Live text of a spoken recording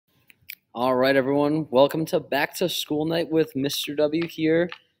All right, everyone. Welcome to Back to School Night with Mr. W here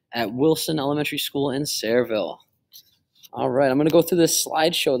at Wilson Elementary School in Sayreville. All right, I'm going to go through this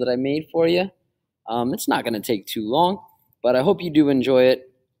slideshow that I made for you. It's not going to take too long, but I hope you do enjoy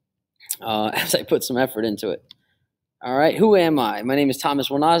it as I put some effort into it. All right, who am I? My name is Thomas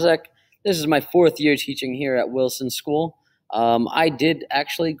Warnazek. This is my 4th year teaching here at Wilson School. I did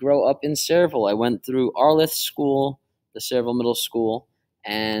actually grow up in Sayreville. I went through Arlith School, the Sayreville Middle School,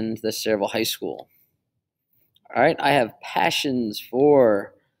 and the Sayreville High School. All right, I have passions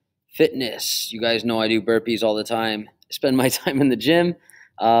for fitness. You guys know I do burpees all the time. I spend my time in the gym.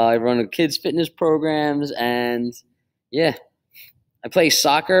 I run kids' fitness programs, and yeah, I play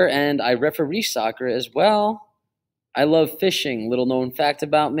soccer and I referee soccer as well. I love fishing, little known fact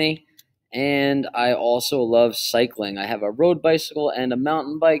about me, and I also love cycling. I have a road bicycle and a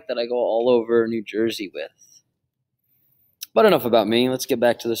mountain bike that I go all over New Jersey with. But enough about me. Let's get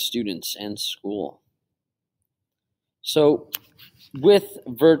back to the students and school. So with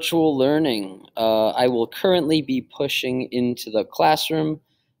virtual learning, I will currently be pushing into the classroom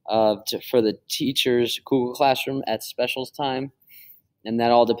for the teachers' Google Classroom at specials time, and that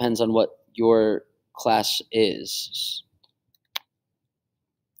all depends on what your class is.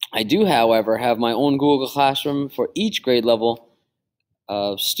 I do, however, have my own Google Classroom for each grade level.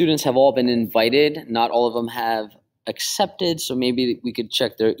 Students have all been invited. Not all of them have accepted, so maybe we could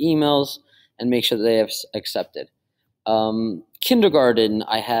check their emails and make sure that they have accepted. Kindergarten,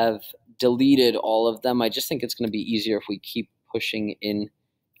 I have deleted all of them. I just think it's going to be easier if we keep pushing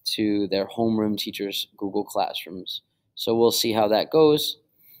into their homeroom teachers' Google Classrooms. So we'll see how that goes.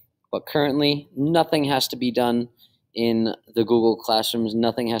 But currently, nothing has to be done in the Google Classrooms.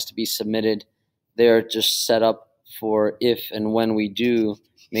 Nothing has to be submitted. They're just set up for if and when we do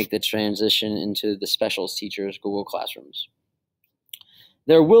make the transition into the specials teachers' Google Classrooms.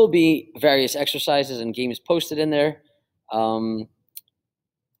 There will be various exercises and games posted in there, but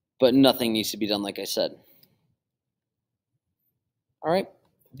nothing needs to be done, like I said. All right,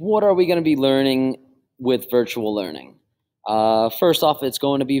 what are we going to be learning with virtual learning? First off, it's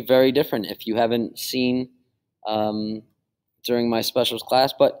going to be very different if you haven't seen during my specials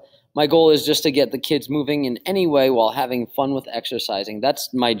class, but my goal is just to get the kids moving in any way while having fun with exercising. That's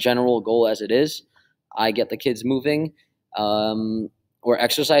my general goal as it is. I get the kids moving, or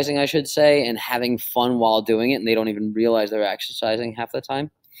exercising, I should say, and having fun while doing it, and they don't even realize they're exercising half the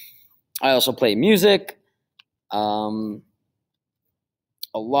time. I also play music, a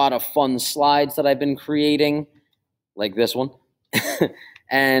lot of fun slides that I've been creating, like this one.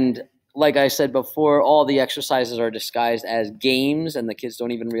 And like I said before, all the exercises are disguised as games, and the kids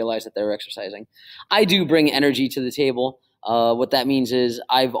don't even realize that they're exercising. I do bring energy to the table. What that means is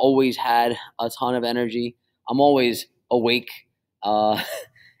I've always had a ton of energy. I'm always awake.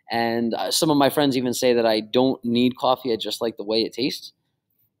 And some of my friends even say that I don't need coffee. I just like the way it tastes.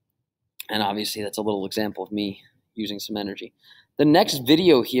 And obviously, that's a little example of me using some energy. The next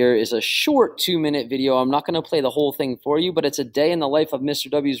video here is a short 2-minute video. I'm not going to play the whole thing for you, but it's a day in the life of Mr.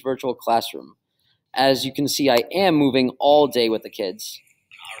 W's virtual classroom. As you can see, I am moving all day with the kids.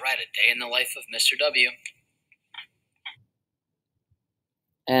 All right, a day in the life of Mr. W.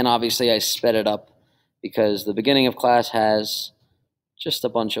 And obviously, I sped it up because the beginning of class has just a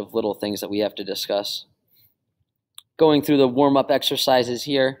bunch of little things that we have to discuss. Going through the warm-up exercises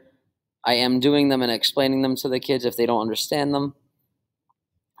here, I am doing them and explaining them to the kids if they don't understand them.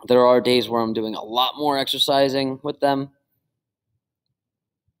 There are days where I'm doing a lot more exercising with them.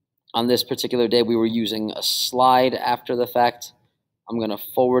 On this particular day, we were using a slide after the fact. I'm going to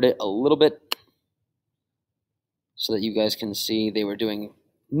forward it a little bit so that you guys can see they were doing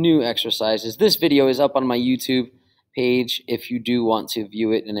new exercises. This video is up on my YouTube page if you do want to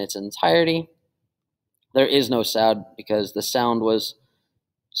view it in its entirety. There is no sound because the sound was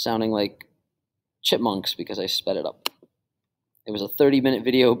sounding like chipmunks because I sped it up. It was a 30-minute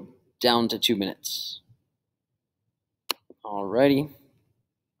video down to 2 minutes. Alrighty.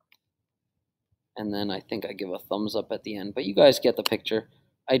 And then I think I give a thumbs up at the end, but you guys get the picture.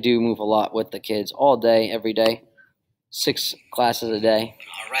 I do move a lot with the kids all day, every day. 6 classes a day.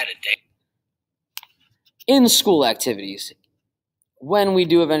 Alright, a day. In school activities, when we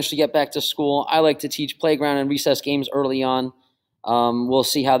do eventually get back to school, I like to teach playground and recess games early on. We'll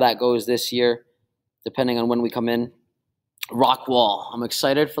see how that goes this year, depending on when we come in. Rock wall. I'm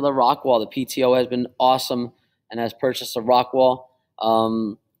excited for the rock wall. The PTO has been awesome and has purchased a rock wall.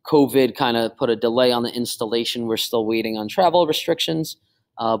 COVID kind of put a delay on the installation. We're still waiting on travel restrictions,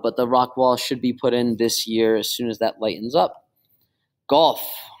 but the rock wall should be put in this year as soon as that lightens up. Golf.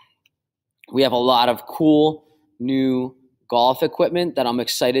 We have a lot of cool new golf equipment that I'm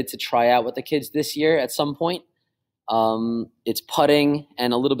excited to try out with the kids this year at some point. It's putting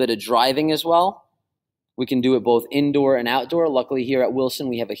and a little bit of driving as well. We can do it both indoor and outdoor. Luckily here at Wilson,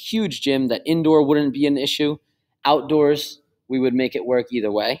 we have a huge gym that indoor wouldn't be an issue. Outdoors, we would make it work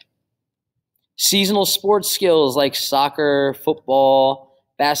either way. Seasonal sports skills like soccer, football,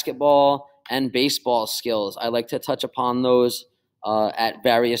 basketball, and baseball skills. I like to touch upon those at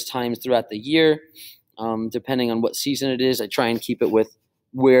various times throughout the year. Depending on what season it is, I try and keep it with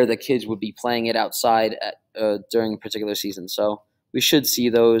where the kids would be playing it outside during a particular season. So we should see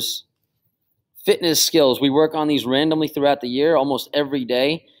those. Fitness skills. We work on these randomly throughout the year, almost every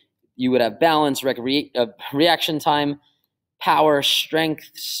day. You would have balance, reaction time, power, strength,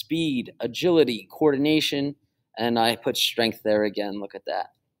 speed, agility, coordination, and I put strength there again. Look at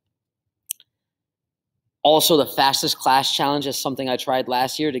that. Also, the fastest class challenge is something I tried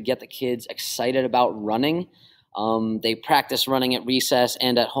last year to get the kids excited about running. They practice running at recess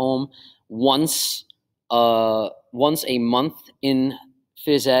and at home once a month in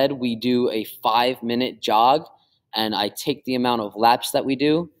Phys Ed. We do a 5-minute jog, and I take the amount of laps that we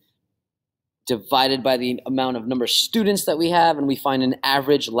do divided by the amount of number of students that we have, and we find an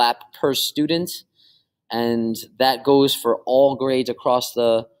average lap per student, and that goes for all grades across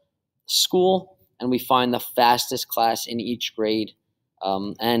the school, and we find the fastest class in each grade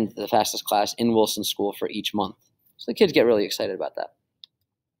and the fastest class in Wilson School for each month. So the kids get really excited about that.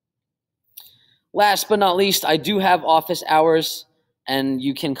 Last but not least, I do have office hours, and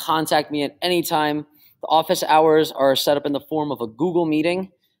you can contact me at any time. The office hours are set up in the form of a Google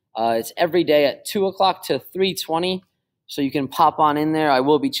meeting. It's every day at 2 o'clock to 3:20, so you can pop on in there. I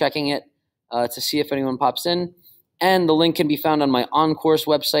will be checking it to see if anyone pops in, and the link can be found on my on-course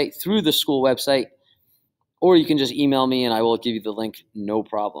website through the school website, or you can just email me and I will give you the link, no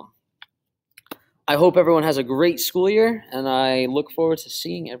problem. I hope everyone has a great school year, and I look forward to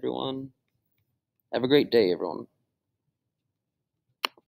seeing everyone. Have a great day, everyone.